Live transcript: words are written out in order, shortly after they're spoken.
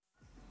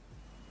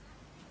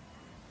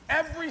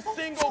Every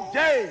single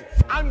day,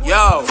 I'm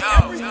going to do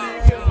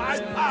everything in my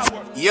power.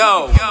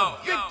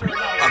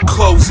 A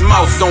closed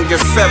mouth don't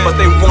get fed, but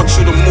they want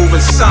you to move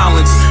in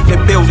silence.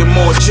 They're building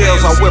more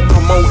jails while we're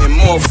promoting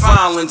more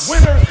violence.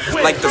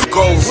 Like the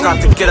goal's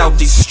not to get out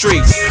these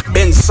streets.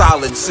 Been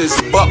solid since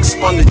Buck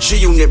spun the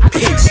G-Unit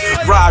peaks.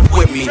 Ride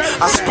with me,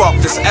 I spark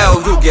this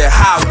L, you get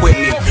high with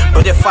me.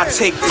 But if I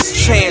take this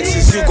chance,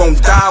 is you gon'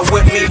 die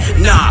with me?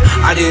 Nah,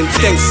 I didn't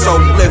think so.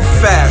 Live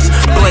fast,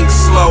 blink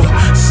slow,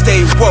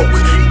 stay woke.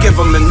 Give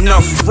them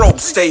enough rope,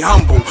 stay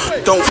humble.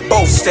 Don't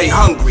boast, stay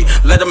hungry.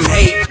 Let them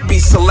hate, be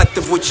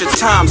selective with your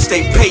time,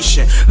 stay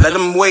patient. Let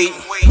them wait.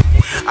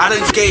 I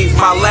done gave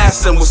my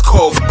last and was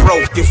called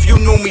broke. If you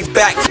knew me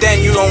back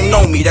then, you don't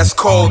know me, that's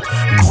called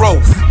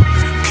growth.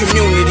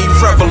 Community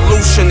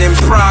revolution in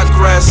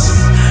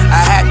progress.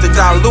 I had to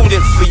dilute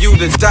it for you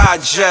to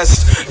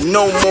digest.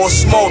 No more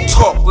small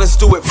talk, let's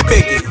do it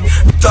biggie.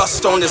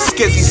 Dust on the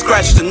skizzy,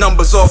 scratch the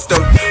numbers off the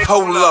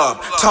whole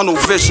up. Tunnel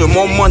vision,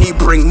 more money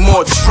bring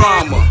more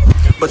trauma.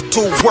 But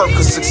do work,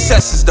 cause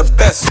success is the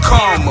best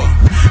karma.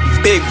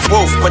 Big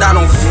wolf, but I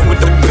don't fool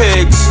with the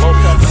pigs.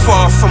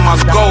 Far from my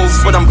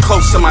goals, but I'm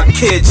close to my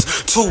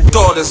kids. 2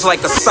 daughters like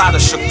Asada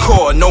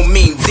Shakur, no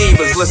mean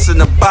divas. Listen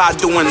to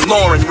Badu and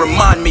Lauren,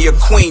 remind me of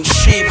Queen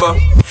Sheba.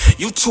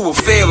 You too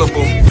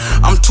available,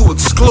 I'm too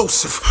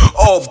exclusive.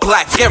 All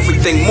black,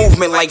 everything,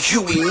 movement like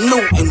Huey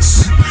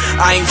Newton's.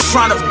 I ain't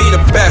tryna be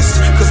the best,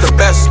 cause the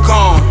best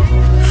gone.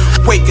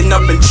 Waking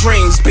up in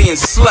dreams, being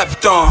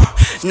slept on.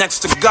 Next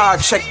to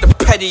God, check the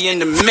petty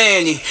and the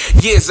manny.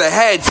 Years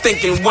ahead,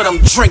 thinking what I'm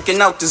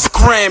drinking out this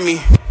Grammy.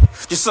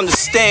 Just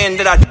understand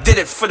that I did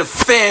it for the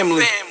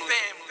family.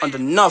 Under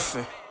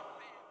nothing,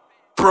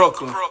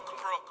 Brooklyn.